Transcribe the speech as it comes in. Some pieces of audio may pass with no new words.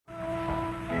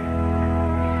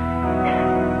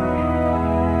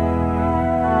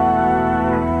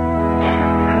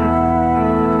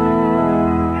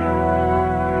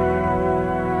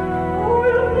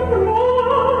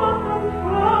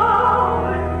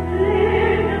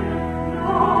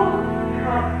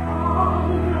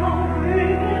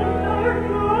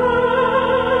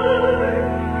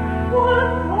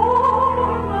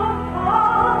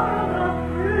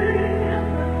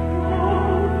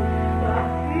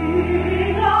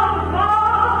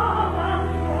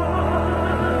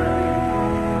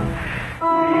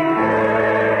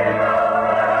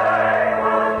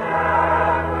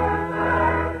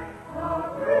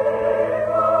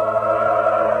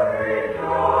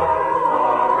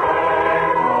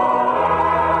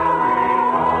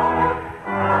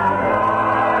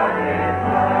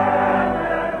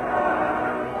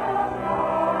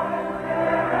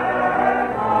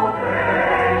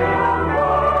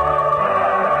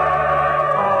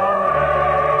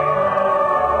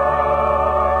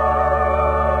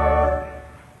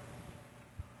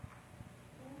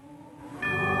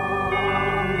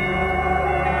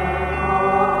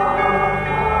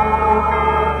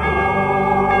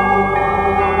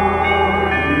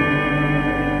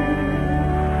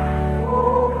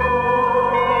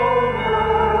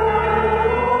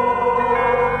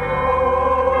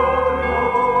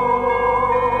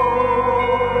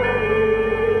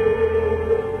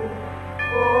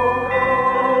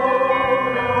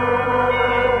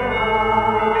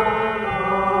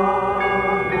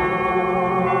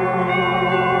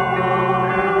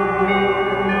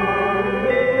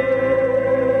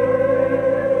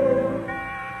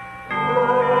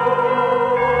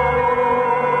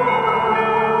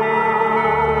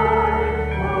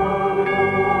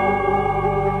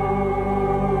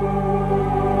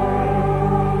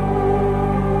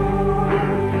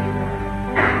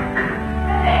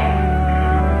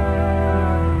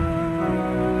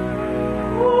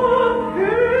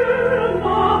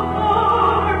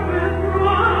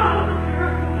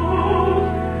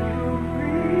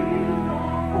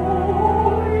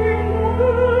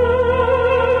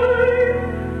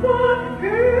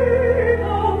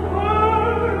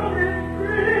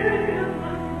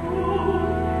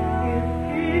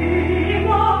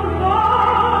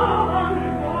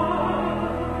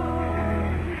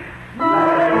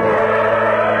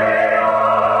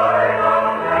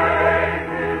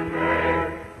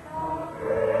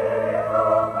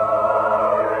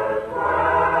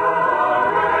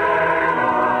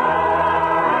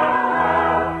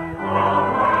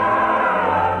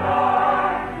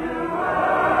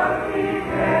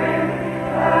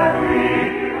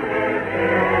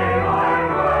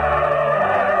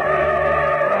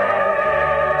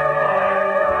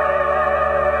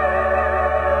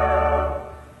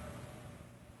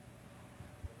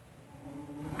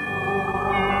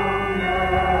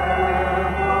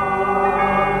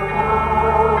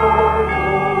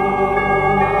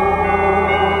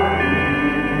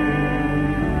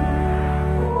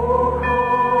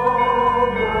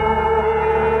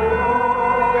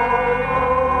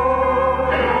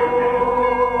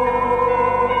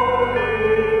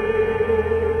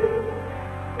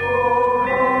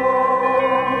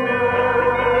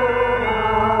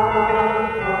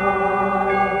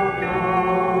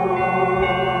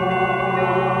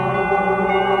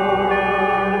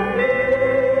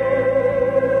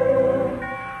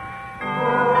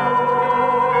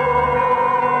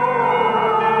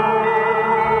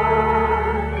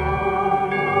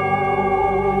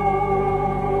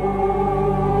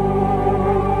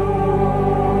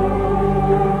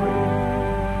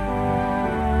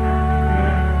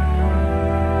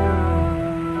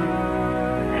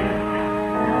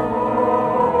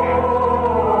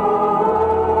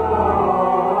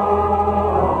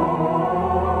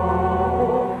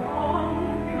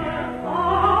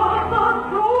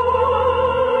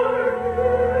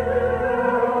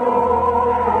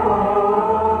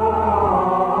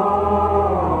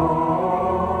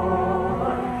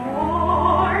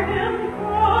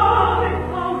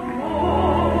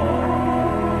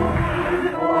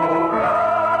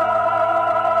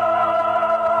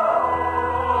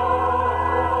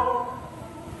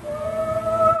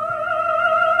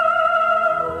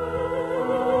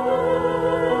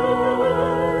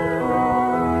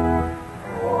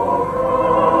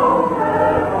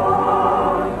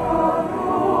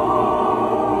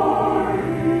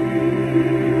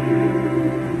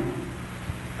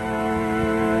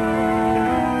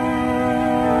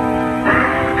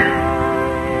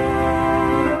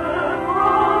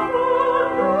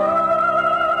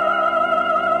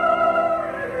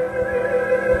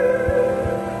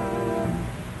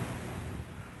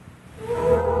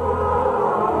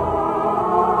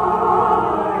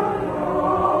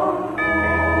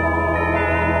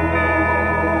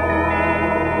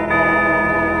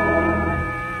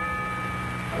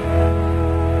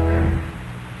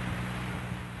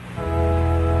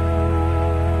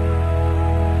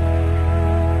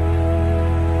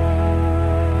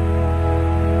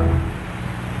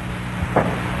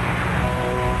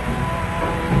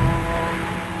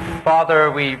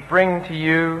Father, we bring to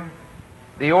you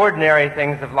the ordinary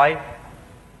things of life,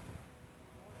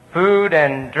 food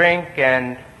and drink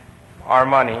and our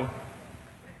money,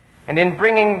 and in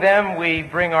bringing them we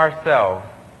bring ourselves.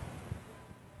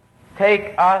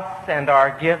 Take us and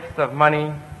our gifts of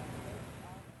money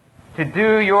to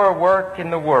do your work in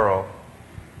the world.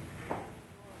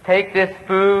 Take this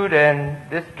food and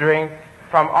this drink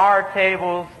from our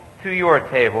tables to your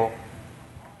table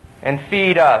and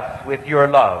feed us with your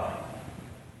love.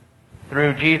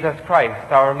 Through Jesus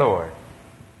Christ our Lord.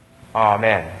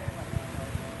 Amen.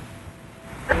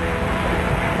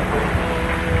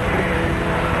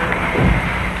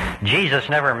 Jesus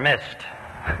never missed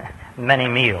many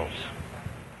meals.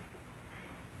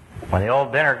 When the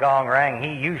old dinner gong rang,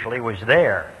 he usually was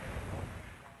there.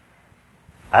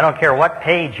 I don't care what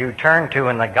page you turn to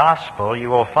in the gospel, you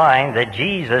will find that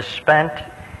Jesus spent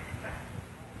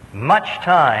much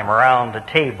time around a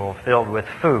table filled with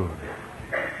food.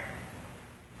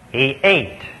 He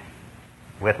ate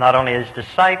with not only his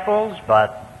disciples,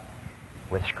 but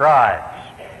with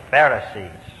scribes,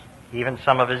 Pharisees, even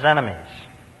some of his enemies.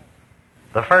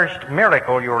 The first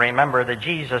miracle, you'll remember, that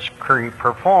Jesus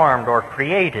performed or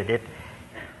created,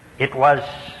 it was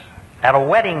at a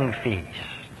wedding feast,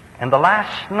 and the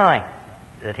last night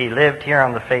that he lived here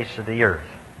on the face of the earth.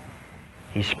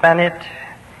 He spent it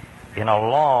in a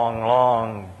long,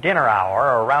 long dinner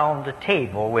hour around the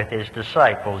table with his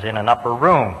disciples in an upper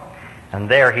room, and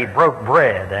there he broke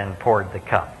bread and poured the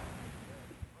cup.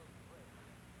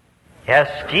 Yes,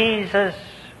 Jesus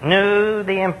knew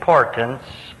the importance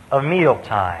of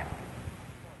mealtime.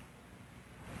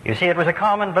 You see, it was a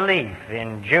common belief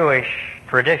in Jewish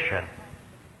tradition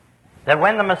that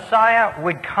when the Messiah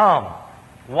would come,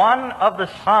 one of the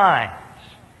signs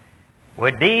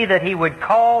would be that he would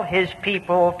call his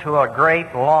people to a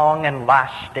great, long, and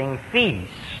lasting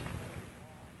feast.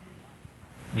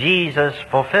 Jesus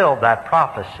fulfilled that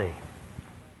prophecy.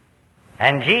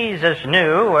 And Jesus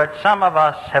knew what some of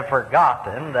us have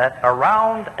forgotten, that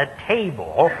around a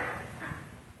table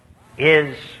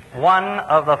is one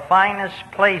of the finest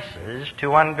places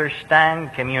to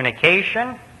understand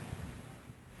communication,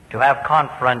 to have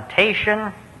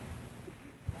confrontation,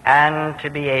 and to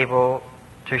be able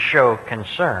to show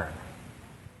concern.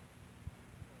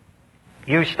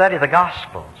 You study the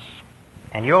Gospels,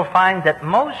 and you'll find that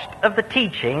most of the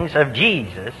teachings of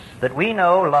Jesus that we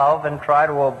know, love, and try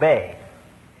to obey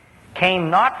came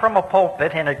not from a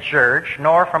pulpit in a church,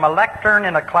 nor from a lectern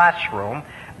in a classroom,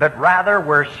 but rather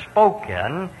were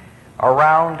spoken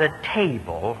around a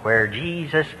table where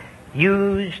Jesus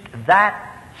used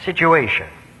that situation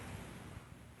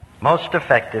most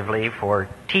effectively for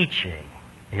teaching,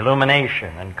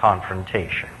 illumination, and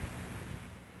confrontation.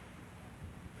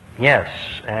 Yes,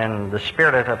 and the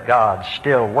Spirit of God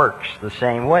still works the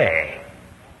same way.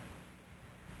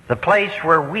 The place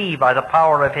where we, by the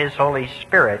power of His Holy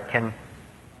Spirit, can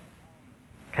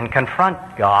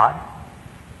confront God,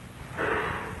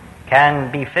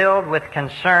 can be filled with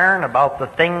concern about the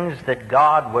things that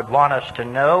God would want us to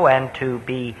know, and to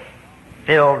be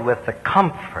filled with the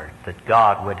comfort that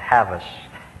God would have us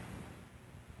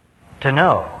to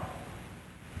know,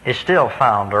 is still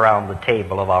found around the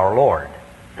table of our Lord.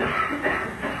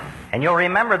 And you'll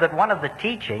remember that one of the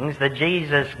teachings that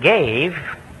Jesus gave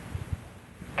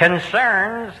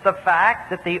concerns the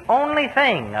fact that the only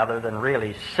thing, other than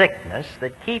really sickness,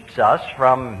 that keeps us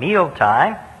from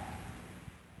mealtime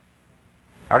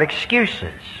are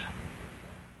excuses.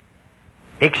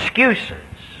 Excuses.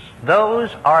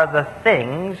 Those are the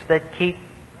things that keep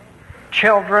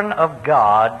children of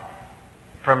God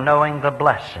from knowing the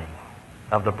blessing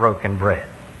of the broken bread.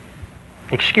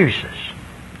 Excuses.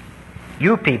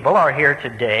 You people are here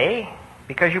today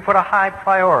because you put a high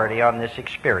priority on this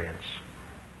experience.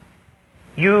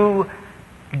 You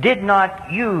did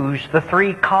not use the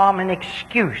three common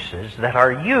excuses that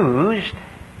are used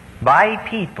by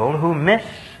people who miss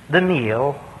the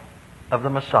meal of the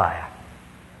Messiah.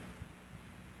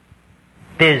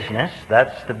 Business,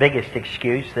 that's the biggest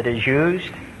excuse that is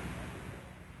used.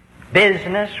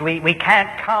 Business, we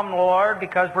can't come, Lord,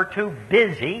 because we're too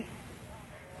busy.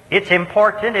 It's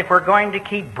important, if we're going to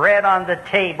keep bread on the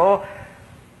table,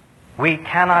 we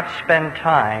cannot spend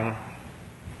time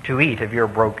to eat of your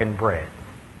broken bread.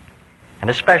 And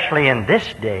especially in this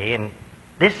day, in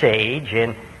this age,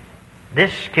 in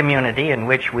this community in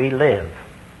which we live,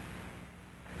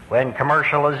 when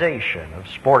commercialization of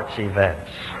sports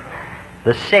events,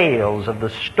 the sales of the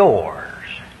stores,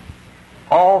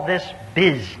 all this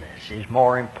business is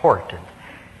more important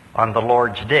on the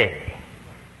Lord's day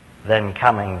than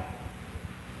coming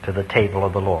to the table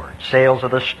of the Lord. Sales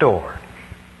of the store,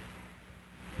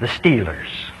 the Steelers,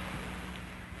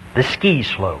 the ski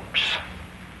slopes,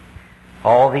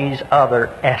 all these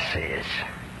other S's.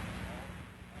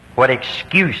 What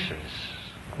excuses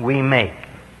we make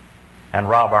and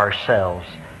rob ourselves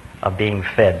of being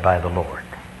fed by the Lord.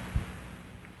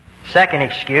 Second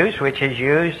excuse which is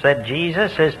used, that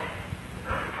Jesus is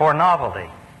for novelty.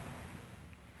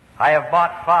 I have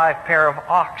bought 5 pair of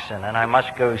oxen and I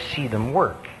must go see them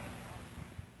work.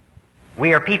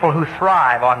 We are people who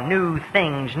thrive on new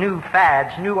things, new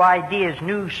fads, new ideas,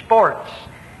 new sports.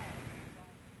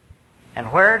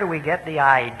 And where do we get the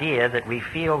idea that we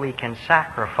feel we can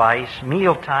sacrifice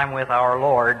mealtime with our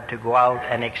Lord to go out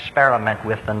and experiment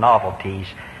with the novelties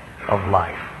of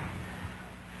life?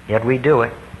 Yet we do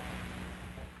it.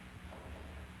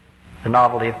 The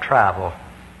novelty of travel,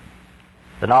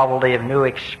 the novelty of new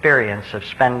experience of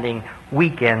spending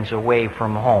weekends away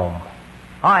from home.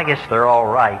 Oh, I guess they're all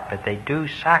right, but they do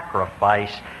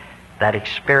sacrifice that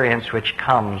experience which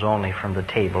comes only from the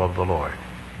table of the Lord.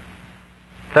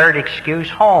 Third excuse,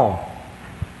 home.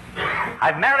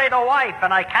 I've married a wife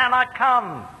and I cannot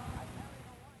come.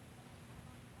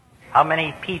 How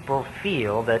many people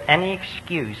feel that any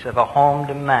excuse of a home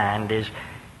demand is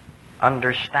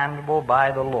understandable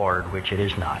by the Lord, which it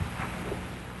is not?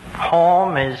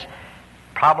 Home is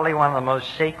probably one of the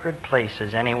most sacred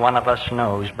places any one of us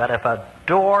knows, but if a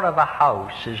door of a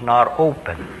house is not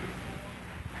open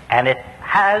and it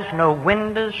has no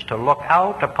windows to look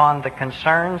out upon the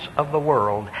concerns of the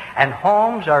world, and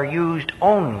homes are used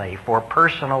only for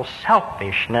personal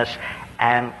selfishness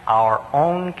and our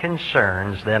own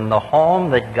concerns, then the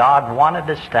home that God wanted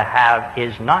us to have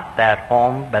is not that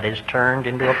home, but is turned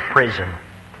into a prison.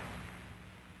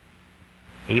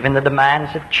 Even the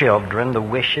demands of children, the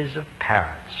wishes of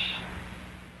parents,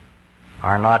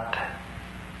 are not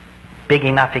big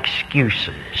enough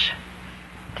excuses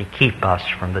to keep us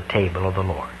from the table of the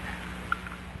Lord.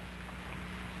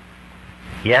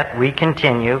 Yet we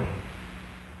continue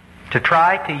to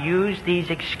try to use these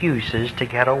excuses to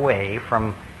get away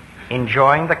from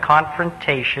enjoying the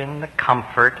confrontation, the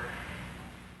comfort,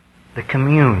 the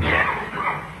communion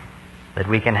that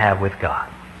we can have with God.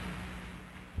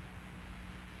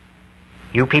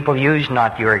 You people use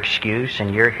not your excuse,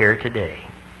 and you're here today.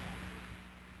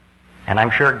 And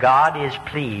I'm sure God is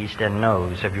pleased and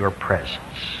knows of your presence.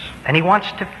 And He wants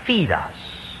to feed us.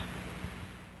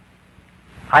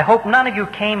 I hope none of you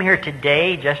came here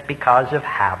today just because of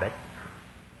habit,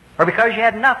 or because you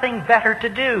had nothing better to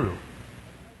do.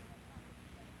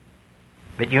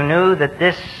 But you knew that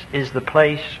this is the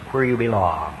place where you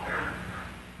belong.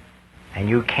 And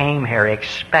you came here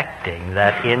expecting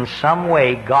that in some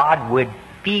way God would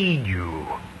feed you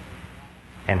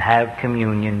and have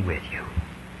communion with you.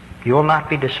 You will not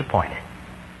be disappointed.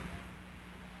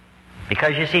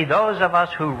 Because you see, those of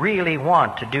us who really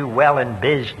want to do well in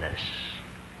business,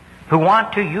 who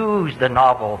want to use the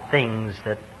novel things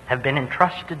that have been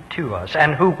entrusted to us,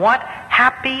 and who want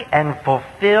happy and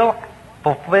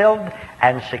fulfilled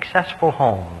and successful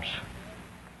homes,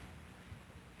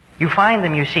 you find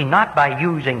them, you see, not by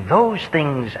using those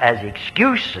things as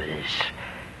excuses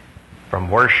from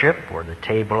worship or the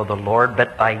table of the Lord,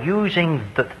 but by using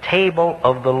the table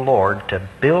of the Lord to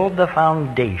build the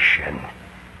foundation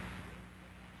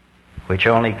which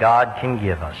only God can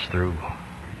give us through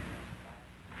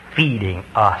feeding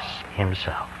us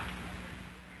Himself.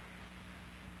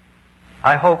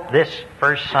 I hope this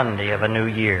first Sunday of a new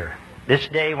year, this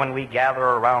day when we gather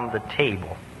around the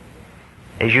table,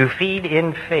 as you feed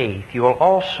in faith, you will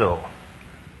also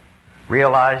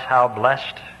realize how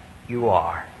blessed you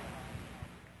are.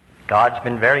 God's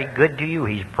been very good to you.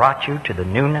 He's brought you to the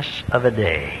newness of a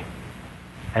day,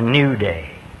 a new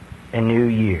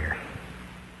year.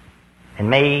 And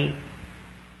may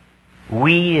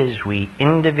we, as we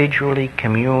individually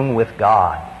commune with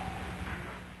God,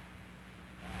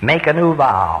 make a new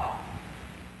vow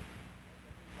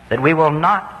that we will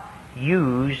not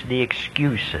use the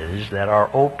excuses that are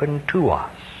open to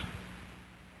us,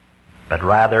 but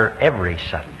rather every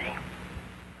Sunday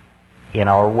in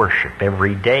our worship,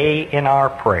 every day in our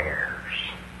prayers,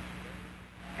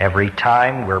 every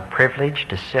time we're privileged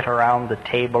to sit around the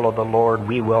table of the Lord,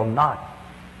 we will not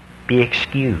be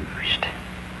excused,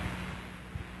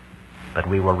 but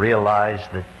we will realize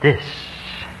that this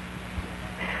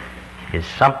is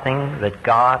something that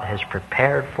God has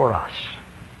prepared for us.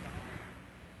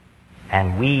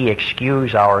 And we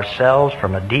excuse ourselves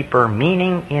from a deeper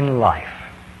meaning in life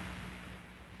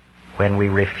when we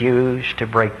refuse to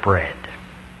break bread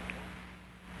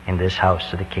in this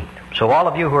house of the kingdom. So all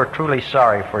of you who are truly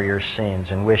sorry for your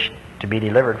sins and wish to be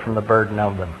delivered from the burden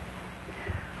of them,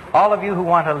 all of you who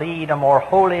want to lead a more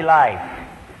holy life,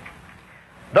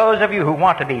 Those of you who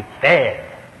want to be fed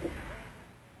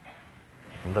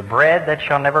from the bread that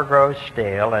shall never grow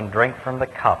stale and drink from the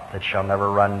cup that shall never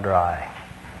run dry,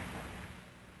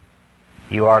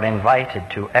 you are invited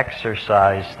to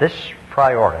exercise this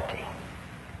priority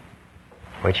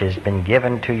which has been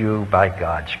given to you by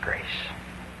God's grace.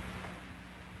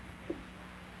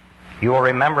 You will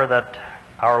remember that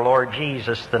our Lord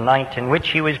Jesus, the night in which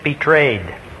he was betrayed,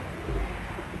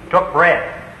 took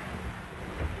bread.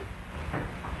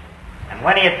 And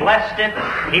when he had blessed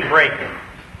it, he brake it.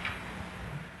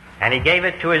 And he gave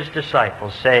it to his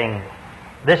disciples, saying,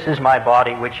 "This is my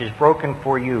body which is broken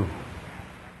for you.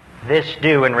 This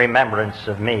do in remembrance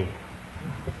of me."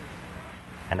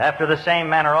 And after the same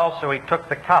manner also he took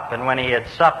the cup, and when he had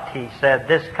supped, he said,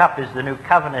 "This cup is the new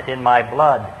covenant in my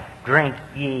blood. Drink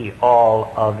ye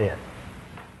all of it.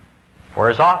 For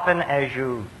as often as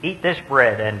you eat this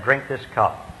bread and drink this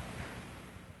cup,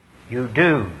 you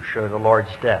do show the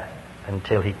Lord's death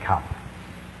until he come."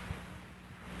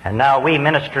 And now we,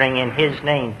 ministering in his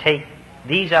name, take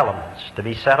these elements to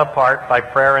be set apart by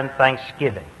prayer and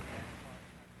thanksgiving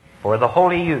for the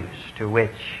holy use to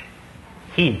which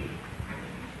he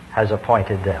has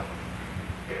appointed them.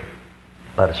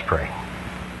 Let us pray.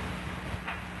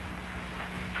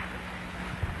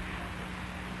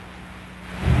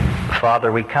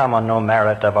 Father, we come on no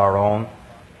merit of our own.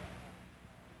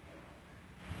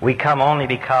 We come only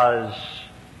because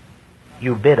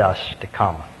you bid us to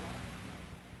come.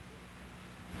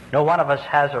 No one of us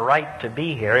has a right to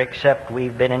be here except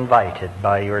we've been invited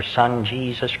by your Son,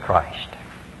 Jesus Christ.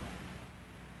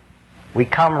 We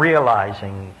come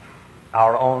realizing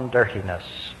our own dirtiness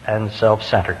and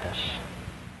self-centeredness.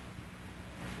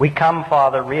 We come,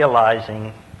 Father,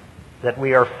 realizing that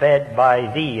we are fed by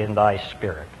thee in thy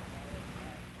Spirit.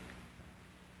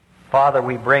 Father,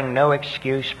 we bring no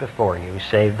excuse before you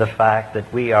save the fact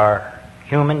that we are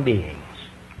human beings.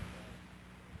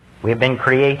 We have been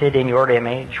created in your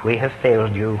image. We have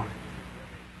failed you.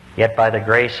 Yet by the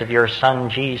grace of your Son,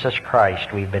 Jesus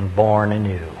Christ, we've been born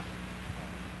anew.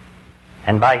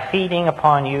 And by feeding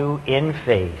upon you in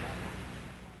faith,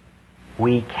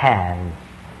 we can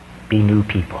be new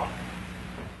people.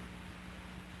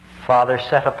 Father,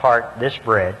 set apart this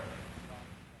bread.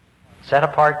 Set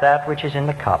apart that which is in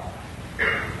the cup.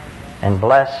 And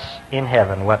bless in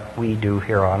heaven what we do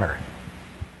here on earth.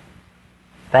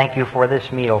 Thank you for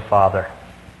this meal, Father.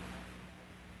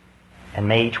 And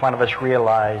may each one of us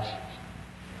realize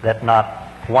that not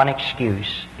one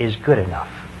excuse is good enough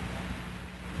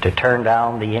to turn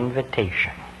down the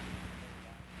invitation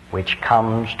which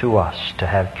comes to us to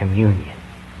have communion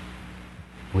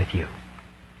with you.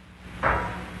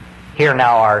 Hear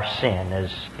now our sin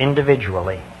as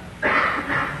individually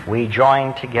we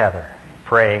join together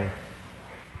praying,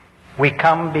 "We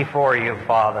come before you,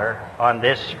 Father, on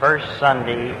this first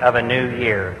Sunday of a new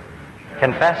year,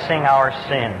 confessing our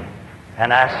sin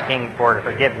and asking for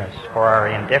forgiveness for our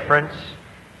indifference,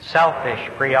 selfish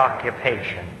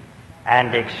preoccupation,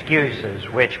 and excuses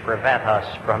which prevent us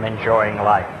from enjoying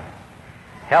life.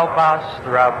 Help us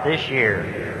throughout this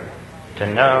year to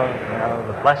know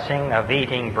the blessing of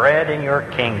eating bread in your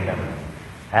kingdom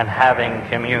and having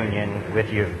communion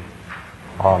with you.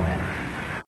 Amen.